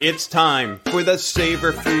It's time for the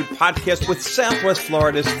Savor Food Podcast with Southwest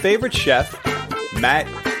Florida's favorite chef, Matt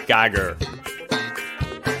Geiger.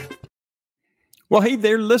 Well, hey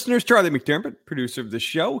there, listeners. Charlie McDermott, producer of the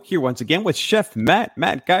show, here once again with Chef Matt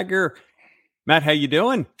Geiger. Matt, how you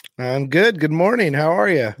doing? I'm good. Good morning. How are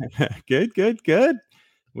you? Good.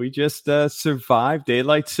 We just survived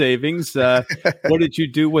daylight savings. What did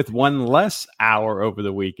you do with one less hour over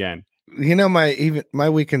the weekend? You know, my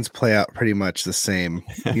weekends play out pretty much the same,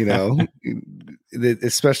 you know,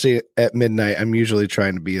 especially at midnight. I'm usually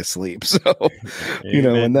trying to be asleep. So, you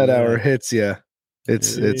know, when that hour hits you,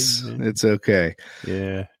 it's okay.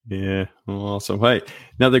 Yeah. Awesome. Hey,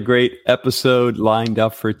 another great episode lined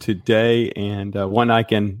up for today, and one I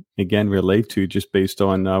can again relate to just based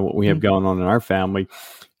on what we have going on in our family.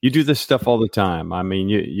 You do this stuff all the time. I mean,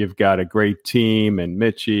 you've got a great team and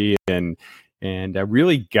Mitchie and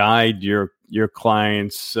really guide your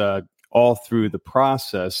clients all through the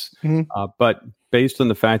process. But based on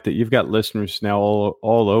the fact that you've got listeners now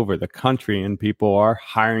all over the country, and people are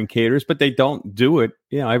hiring caterers, but they don't do it,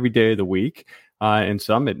 every day of the week. And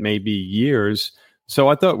some it may be years. So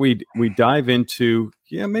I thought we'd dive into,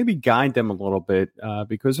 maybe guide them a little bit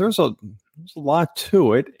because there's a lot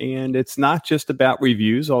to it, and it's not just about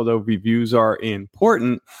reviews, although reviews are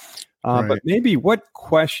important. Right. But maybe what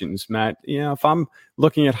questions, Matt, if I'm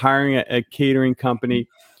looking at hiring a catering company,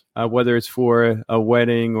 whether it's for a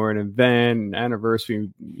wedding or an event, an anniversary,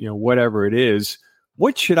 whatever it is,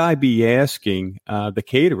 what should I be asking the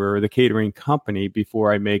caterer or the catering company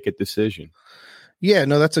before I make a decision? Yeah,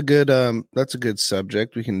 no, that's a good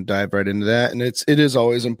subject. We can dive right into that. And it is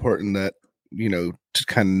always important that, to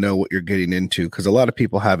kind of know what you're getting into, because a lot of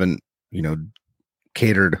people haven't,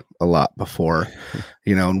 catered a lot before,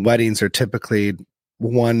 and weddings are typically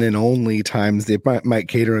one and only times they might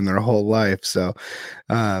cater in their whole life. So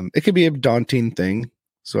it could be a daunting thing.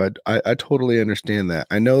 So I totally understand that.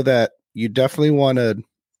 I know that you definitely want to,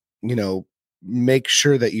 make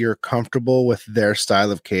sure that you're comfortable with their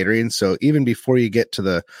style of catering. So even before you get to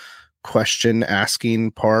the question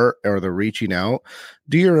asking part or the reaching out,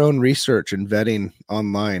 do your own research and vetting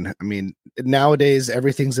online. I mean, nowadays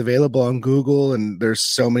everything's available on Google, and there's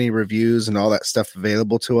so many reviews and all that stuff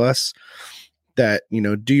available to us that,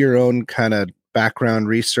 do your own kind of background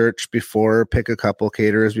research before, pick a couple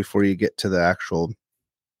caterers before you get to the actual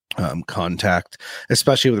contact.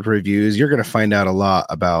 Especially with reviews, you're going to find out a lot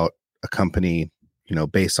about a company,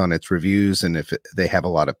 based on its reviews, and if they have a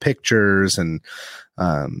lot of pictures and,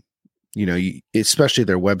 especially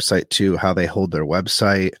their website too, how they hold their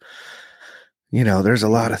website. There's a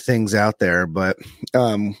lot of things out there, but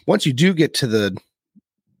once you do get to the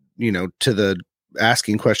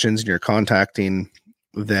asking questions and you're contacting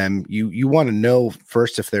them, you want to know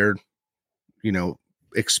first if they're,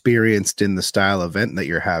 experienced in the style event that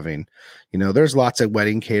you're having. There's lots of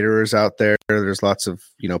wedding caterers out there. There's lots of,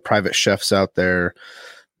 private chefs out there.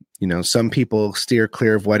 Some people steer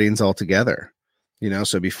clear of weddings altogether.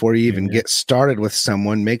 So before you even get started with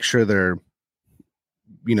someone, make sure they're,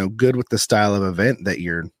 good with the style of event that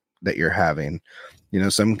you're having.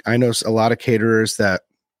 I know a lot of caterers that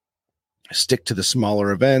stick to the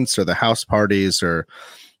smaller events or the house parties or,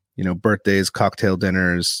 birthdays, cocktail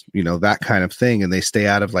dinners, that kind of thing. And they stay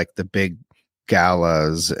out of like the big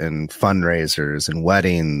galas and fundraisers and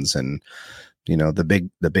weddings and,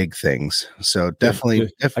 the big things. So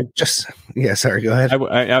definitely, sorry, go ahead.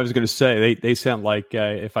 I was going to say they sound like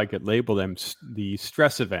if I could label them the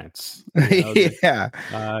stress events. Yeah.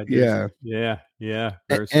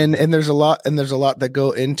 And there's a lot that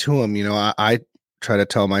go into them. I try to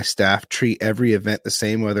tell my staff, treat every event the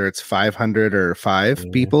same, whether it's 500 or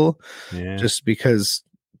 5 people, just because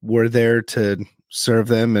we're there to serve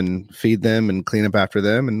them and feed them and clean up after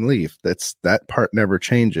them and leave. That part never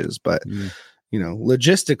changes, but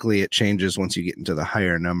logistically it changes once you get into the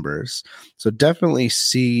higher numbers. So definitely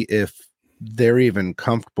see if they're even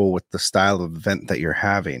comfortable with the style of event that you're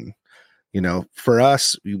having. For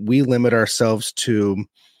us, we limit ourselves to,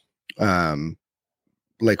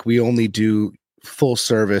 we only do full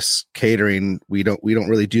service catering. We don't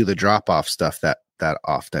really do the drop off stuff that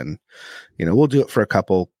often. We'll do it for a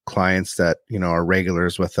couple clients that, are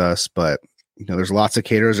regulars with us, but there's lots of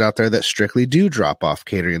caterers out there that strictly do drop off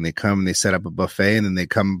catering. They come and they set up a buffet and then they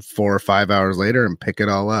come 4 or 5 hours later and pick it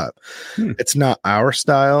all up. It's not our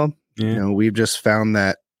style. We've just found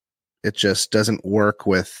that it just doesn't work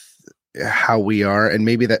with how we are, and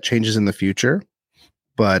maybe that changes in the future.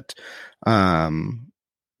 But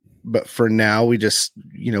for now, we just,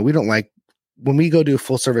 we don't like when we go do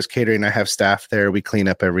full service catering. I have staff there. We clean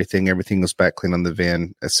up everything. Everything goes back clean on the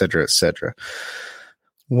van, et cetera, et cetera.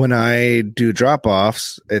 When I do drop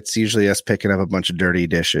offs, it's usually us picking up a bunch of dirty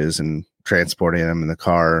dishes and transporting them in the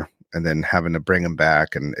car and then having to bring them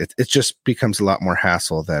back. And it just becomes a lot more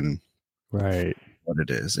hassle than Right. what it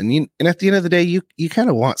is. And at the end of the day, you kind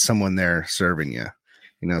of want someone there serving you,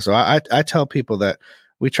 so I tell people that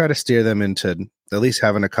we try to steer them into at least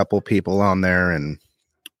having a couple people on there and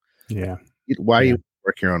why you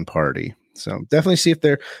work your own party. So definitely see if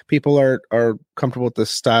people are comfortable with the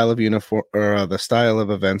style of uniform or the style of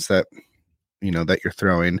events that, that you're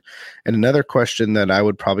throwing. And another question that I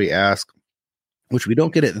would probably ask, which we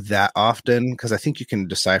don't get it that often because I think you can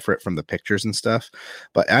decipher it from the pictures and stuff.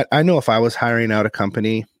 But I know if I was hiring out a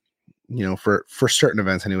company, for certain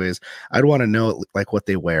events anyways, I'd want to know like what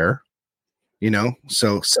they wear,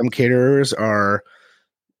 So some caterers are,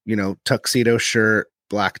 tuxedo shirt,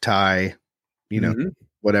 black tie,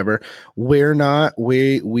 whatever. We're not,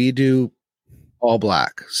 we do all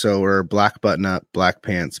black. So we're black button up, black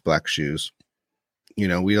pants, black shoes.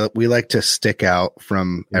 We like to stick out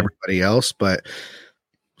from everybody else, but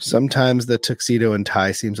sometimes the tuxedo and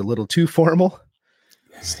tie seems a little too formal.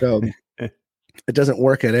 So it doesn't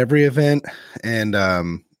work at every event. And,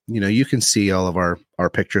 you can see all of our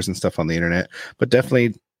pictures and stuff on the internet, but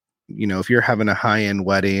definitely, if you're having a high-end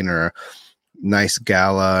wedding or a nice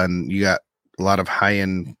gala and you got a lot of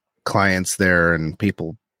high-end clients there and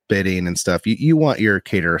people bidding and stuff, you want your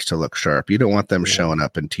caterers to look sharp. You don't want them showing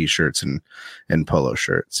up in t-shirts and polo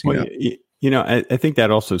shirts. I think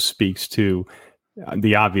that also speaks to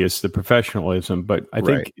the obvious, the professionalism, but I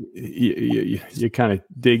think you kind of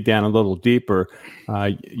dig down a little deeper.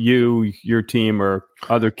 Your team, or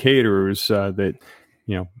other caterers that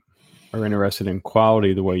are interested in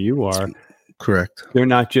quality the way you are. Correct. They're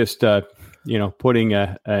not just putting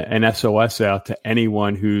an SOS out to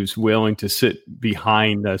anyone who's willing to sit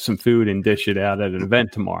behind some food and dish it out at an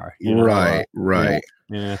event tomorrow. Right.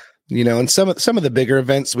 Yeah. And some of the bigger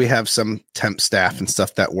events, we have some temp staff and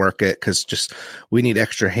stuff that work it because just we need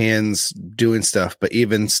extra hands doing stuff. But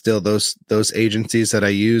even still, those agencies that I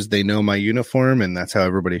use, they know my uniform, and that's how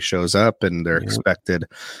everybody shows up, and they're expected.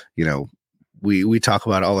 We talk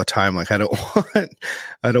about it all the time. Like I don't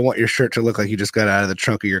want your shirt to look like you just got out of the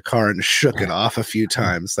trunk of your car and shook it off a few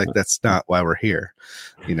times. Like that's not why we're here.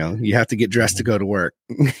 You have to get dressed to go to work.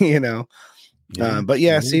 But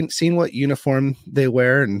seeing what uniform they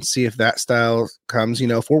wear and see if that style comes.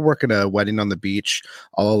 If we're working a wedding on the beach,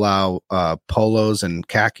 I'll allow polos and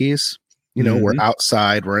khakis. We're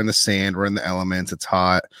outside, we're in the sand, we're in the elements, it's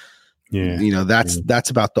hot. That's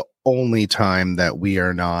about the only time that we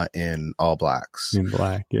are not in all blacks. In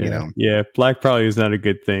black, black probably is not a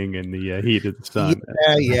good thing in the heat of the sun.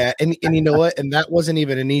 And you know what? And that wasn't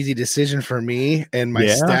even an easy decision for me and my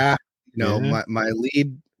staff. My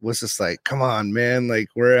lead was just like, come on, man, like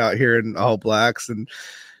we're out here in all blacks. And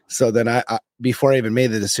so then I before I even made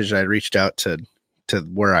the decision, I reached out to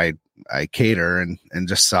where I cater and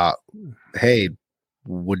just saw, hey,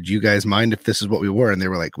 would you guys mind if this is what we were? And they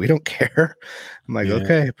were like, we don't care. I'm like,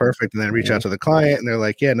 okay, perfect. And then I reach out to the client and they're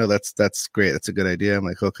like, yeah, no, that's great. That's a good idea. I'm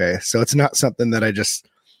like, okay. So it's not something that I just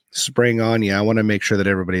spring on you. I want to make sure that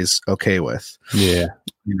everybody's okay with. Yeah.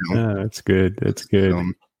 That's good. That's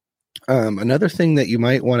good. Another thing that you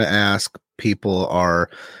might want to ask people are,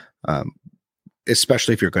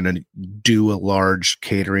 especially if you're going to do a large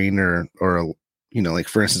catering or like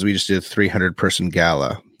for instance, we just did a 300 person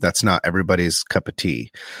gala. That's not everybody's cup of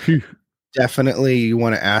tea. Definitely you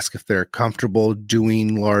want to ask if they're comfortable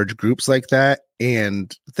doing large groups like that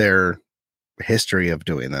and their history of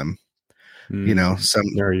doing them. Some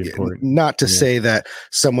very important. Not to say that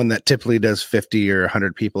someone that typically does 50 or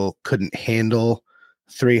 100 people couldn't handle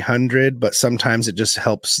 300, but sometimes it just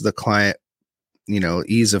helps the client,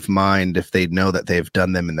 ease of mind if they know that they've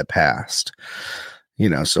done them in the past.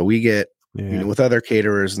 So we get, with other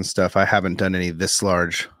caterers and stuff, I haven't done any this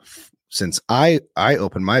large since I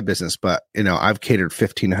opened my business, but I've catered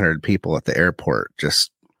 1,500 people at the airport,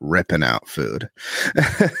 just ripping out food.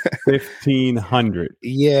 1,500.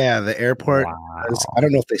 Yeah, the airport. Wow. I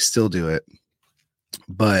don't know if they still do it,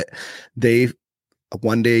 but they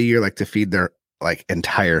one day a year like to feed their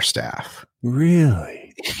entire staff.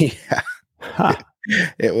 Really? Yeah. Huh.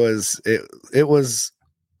 It was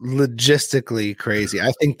logistically crazy.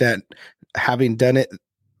 I think that having done it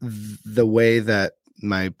the way that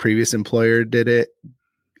my previous employer did it,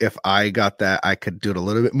 if I got that, I could do it a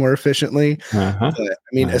little bit more efficiently. But,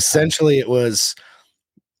 essentially it was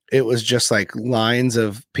just like lines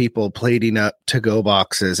of people plating up to-go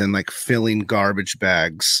boxes and like filling garbage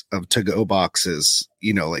bags of to-go boxes,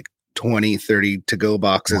 like 20, 30 to-go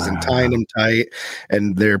boxes and tying them tight,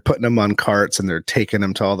 and they're putting them on carts and they're taking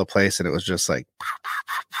them to all the place. And it was just like,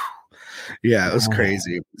 yeah, it was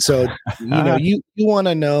crazy. So, you want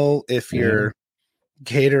to know if your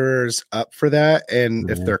caterer's up for that and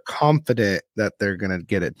if they're confident that they're going to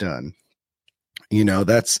get it done.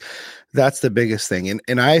 That's the biggest thing.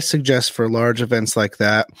 And I suggest for large events like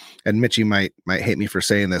that, and Mitchie might hate me for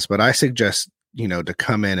saying this, but I suggest, to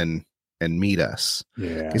come in and meet us.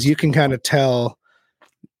 Yeah. Because you can kind of tell,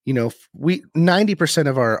 90%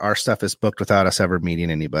 of our stuff is booked without us ever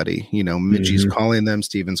meeting anybody. Mitchie's calling them,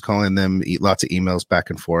 Steven's calling them, lots of emails back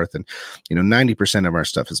and forth. And, 90% of our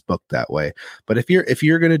stuff is booked that way. But if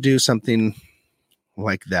you're going to do something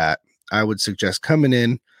like that, I would suggest coming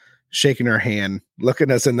in, shaking our hand,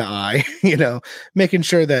 looking us in the eye, making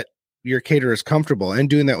sure that your caterer is comfortable, and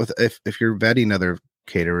doing that with, if you're vetting other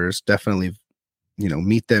caterers, definitely,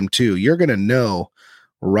 meet them too. You're going to know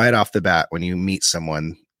right off the bat when you meet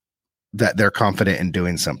someone that they're confident in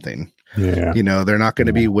doing something. Yeah. They're not going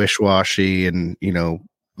to be wish-washy and,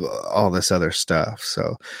 all this other stuff.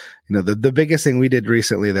 So, the biggest thing we did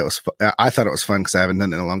recently that was, I thought it was fun because I haven't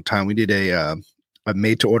done it in a long time. We did a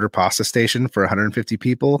made-to-order pasta station for 150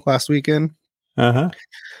 people last weekend.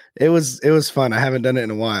 It was fun. I haven't done it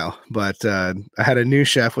in a while, but I had a new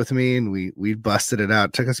chef with me, and we busted it out.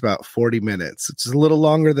 It took us about 40 minutes. It's a little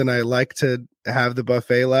longer than I like to have the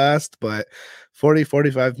buffet last, but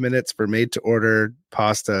 45 minutes for made to order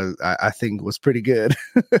pasta, I think was pretty good.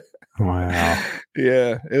 Wow.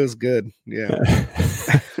 Yeah, it was good. Yeah.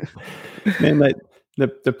 Man,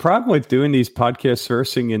 the problem with doing these podcasts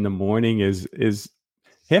sourcing in the morning is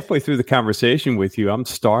halfway through the conversation with you, I'm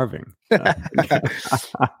starving.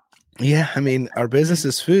 Yeah, I mean, our business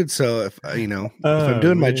is food, so if if I'm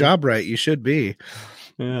doing my job right, you should be.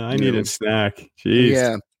 Yeah, I need a snack. Jeez.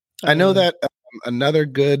 Yeah, I know that another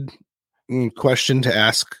good question to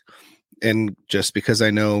ask, and just because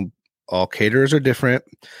I know all caterers are different,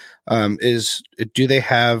 is do they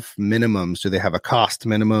have minimums? Do they have a cost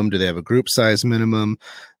minimum? Do they have a group size minimum?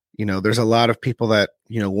 There's a lot of people that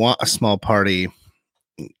want a small party.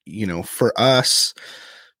 For us,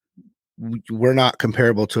 we're not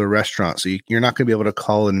comparable to a restaurant, so you're not going to be able to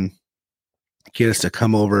call and get us to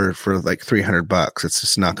come over for like $300. It's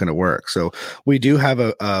just not going to work. So we do have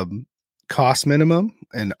a cost minimum,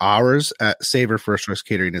 and ours at Savor First Choice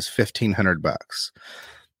Catering is $1,500.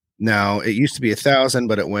 Now it used to be $1,000,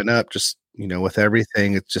 but it went up just with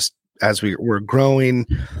everything. It's just as we're growing,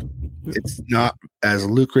 it's not as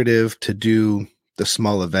lucrative to do the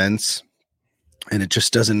small events, and it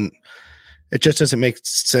just doesn't make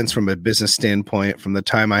sense from a business standpoint. From the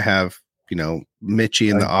time I have, Mitchie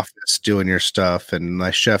in the office doing your stuff, and my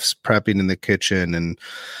chef's prepping in the kitchen, and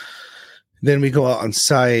then we go out on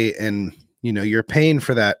site, and, you're paying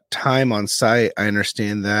for that time on site. I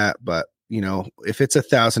understand that, but if it's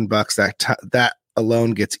 $1,000, that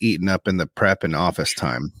alone gets eaten up in the prep and office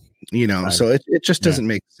time, so it just doesn't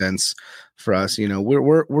make sense for us.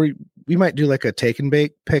 We might do like a take and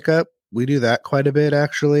bake pickup. We do that quite a bit,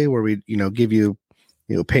 actually, where we, give you,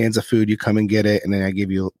 pans of food, you come and get it, and then I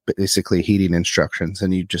give you basically heating instructions,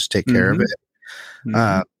 and you just take care of it.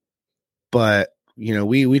 But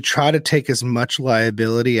we try to take as much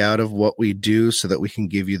liability out of what we do so that we can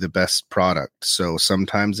give you the best product. So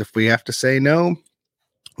sometimes if we have to say no,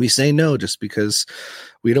 we say no, just because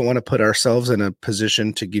we don't want to put ourselves in a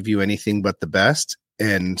position to give you anything but the best.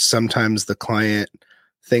 And sometimes the client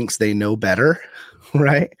thinks they know better,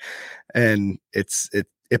 right? And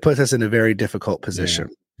it puts us in a very difficult position.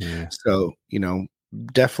 Yeah. So,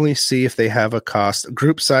 definitely see if they have a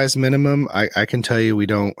group size minimum. I can tell you we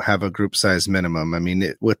don't have a group size minimum. I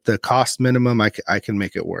mean, with the cost minimum, I can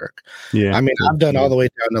make it work. Yeah. I mean, I've done all the way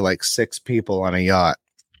down to like 6 people on a yacht,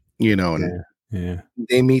 and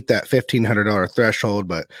they meet that $1,500 threshold,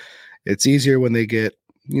 but it's easier when they get,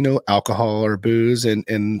 alcohol or booze.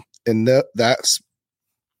 And that's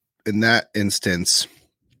in that instance,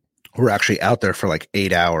 we're actually out there for like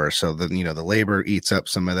 8 hours. So then, the labor eats up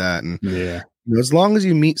some of that. And as long as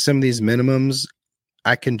you meet some of these minimums,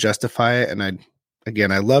 I can justify it. And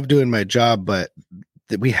I love doing my job, but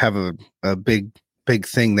we have a big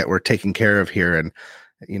thing that we're taking care of here. And,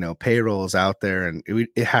 payroll is out there, and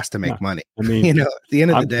it has to make money. I mean, at the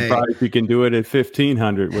end of the day, if you can do it at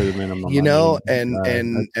 $1,500 with a minimum,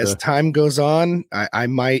 and as time goes on, I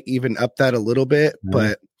might even up that a little bit,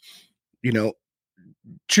 but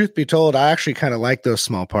truth be told, I actually kind of like those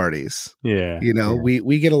small parties.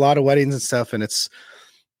 We get a lot of weddings and stuff, and it's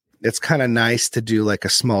kind of nice to do like a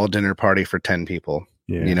small dinner party for 10 people,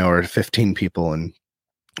 or 15 people, and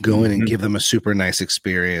go in and give them a super nice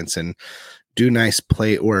experience. And, do nice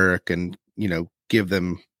plate work and, give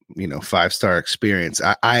them, 5-star experience.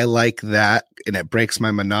 I like that, and it breaks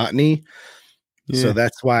my monotony. Yeah. So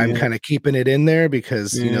that's why I'm kind of keeping it in there,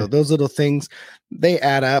 because, those little things, they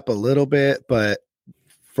add up a little bit, but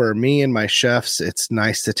for me and my chefs, it's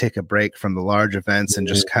nice to take a break from the large events and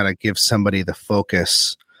just kind of give somebody the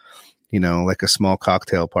focus, like a small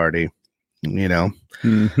cocktail party,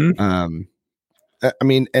 Mm-hmm. I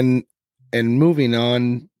mean, and moving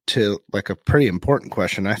on to like a pretty important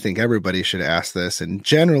question, I think everybody should ask this, and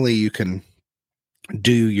generally you can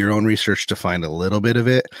do your own research to find a little bit of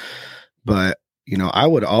it, but I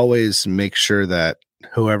would always make sure that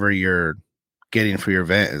whoever you're getting for your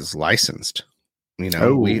event is licensed.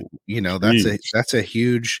 That's a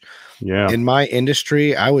huge, in my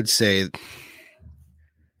industry, I would say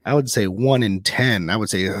 1 in 10, I would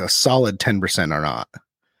say a solid 10% are not,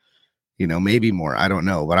 maybe more, I don't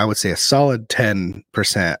know, but I would say a solid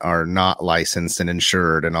 10% are not licensed and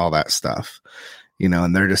insured and all that stuff,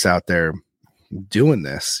 and they're just out there doing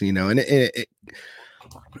this, and it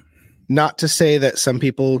not to say that some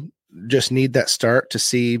people just need that start to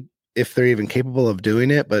see if they're even capable of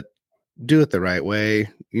doing it, but do it the right way.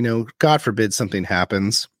 God forbid something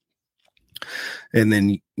happens and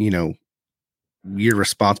then, you're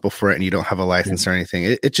responsible for it and you don't have a license or anything.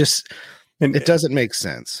 It doesn't make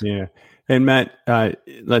sense. Yeah. And Matt,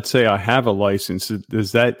 let's say I have a license.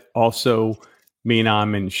 Does that also mean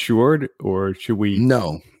I'm insured, or should we?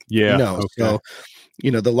 No. Yeah. No. Okay. So,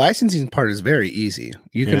 the licensing part is very easy.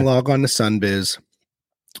 You can log on to Sunbiz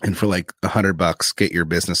and for like $100 get your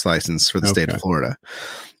business license for the state of Florida.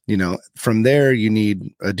 From there you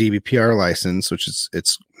need a DBPR license, which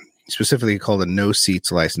it's specifically called a no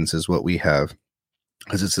seats license is what we have,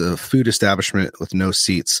 because it's a food establishment with no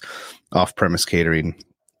seats, off premise catering,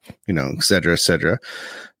 et cetera, et cetera.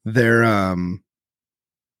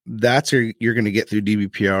 That's you're going to get through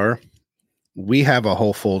DBPR. We have a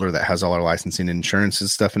whole folder that has all our licensing, insurance and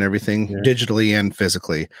stuff and everything, digitally and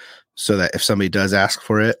physically, so that if somebody does ask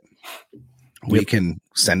for it, we can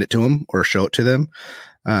send it to them or show it to them.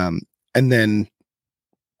 And then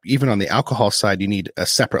even on the alcohol side, you need a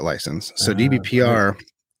separate license. So DBPR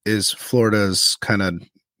is Florida's kind of,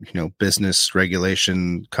 business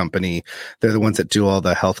regulation company. They're the ones that do all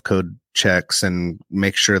the health code checks and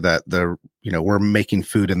make sure that we're making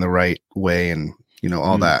food in the right way and,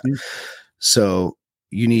 all that. So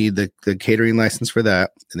you need the catering license for that.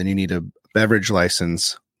 And then you need a beverage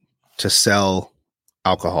license to sell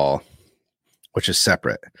alcohol, which is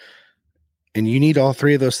separate. And you need all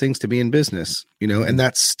three of those things to be in business, and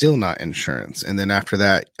that's still not insurance. And then after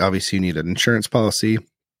that, obviously you need an insurance policy.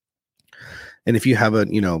 And if you have a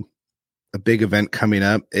big event coming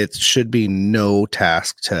up, it should be no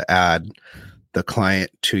task to add the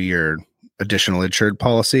client to your additional insured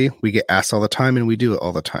policy. We get asked all the time and we do it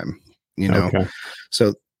all the time,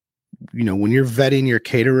 So, when you're vetting your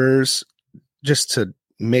caterers, just to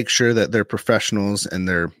make sure that they're professionals and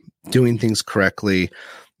they're doing things correctly,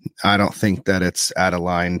 I don't think that it's out of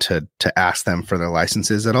line to ask them for their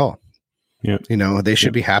licenses at all. Yeah. They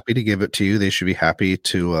should be happy to give it to you. They should be happy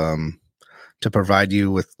to provide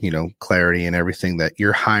you with, clarity and everything, that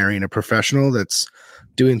you're hiring a professional that's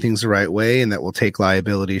doing things the right way and that will take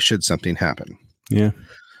liability should something happen. Yeah.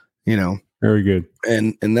 Very good.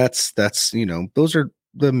 And that's, those are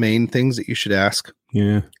the main things that you should ask.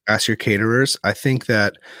 Yeah. Ask your caterers. I think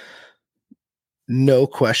that no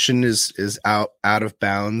question is out of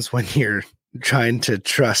bounds when you're trying to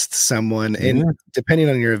trust someone. And depending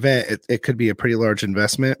on your event, it could be a pretty large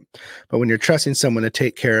investment. But when you're trusting someone to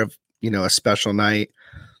take care of, a special night,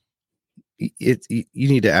 you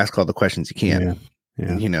need to ask all the questions you can.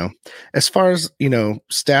 Yeah. As far as,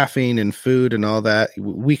 staffing and food and all that,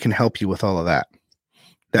 we can help you with all of that.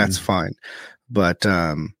 That's fine. But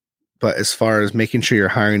as far as making sure you're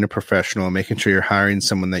hiring a professional, making sure you're hiring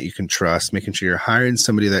someone that you can trust, making sure you're hiring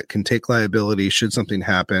somebody that can take liability should something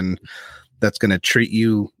happen, that's going to treat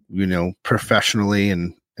you, professionally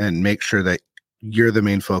and make sure that you're the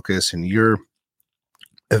main focus and your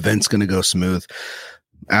event's going to go smooth.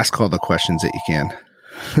 Ask all the questions that you can.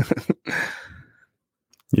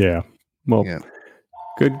 Yeah. Well,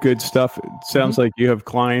 good stuff. It sounds like you have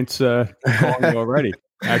clients calling you already.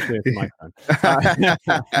 Actually, it's my time.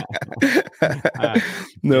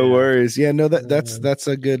 No worries. Yeah, no, that's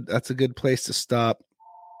a good place to stop.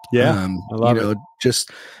 Yeah, I love it. Just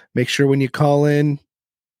make sure when you call in,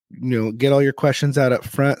 get all your questions out up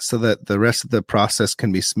front so that the rest of the process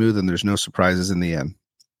can be smooth and there's no surprises in the end.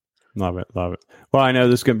 Love it. Well, I know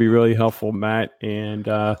this is going to be really helpful, Matt, and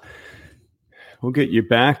we'll get you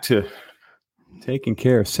back to taking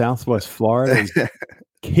care of Southwest Florida.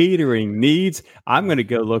 catering needs. I'm going to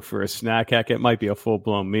go look for a snack. Heck, it might be a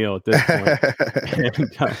full-blown meal at this point.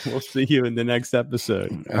 And we'll see you in the next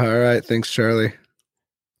episode. All right. Thanks, Charlie.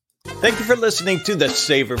 Thank you for listening to the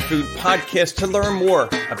Savor Food Podcast. To learn more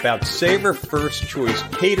about Savor First Choice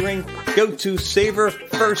Catering, go to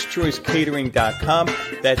savorfirstchoicecatering.com.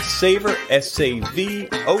 That's Savor,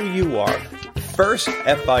 S-A-V-O-U-R, First,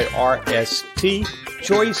 F-I-R-S-T,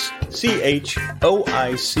 Choice, C-H-O-I-C-E,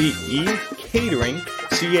 Catering,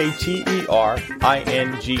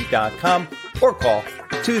 C-A-T-E-R-I-N-G.com, or call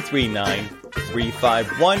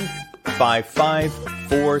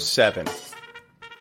 239-351-5547.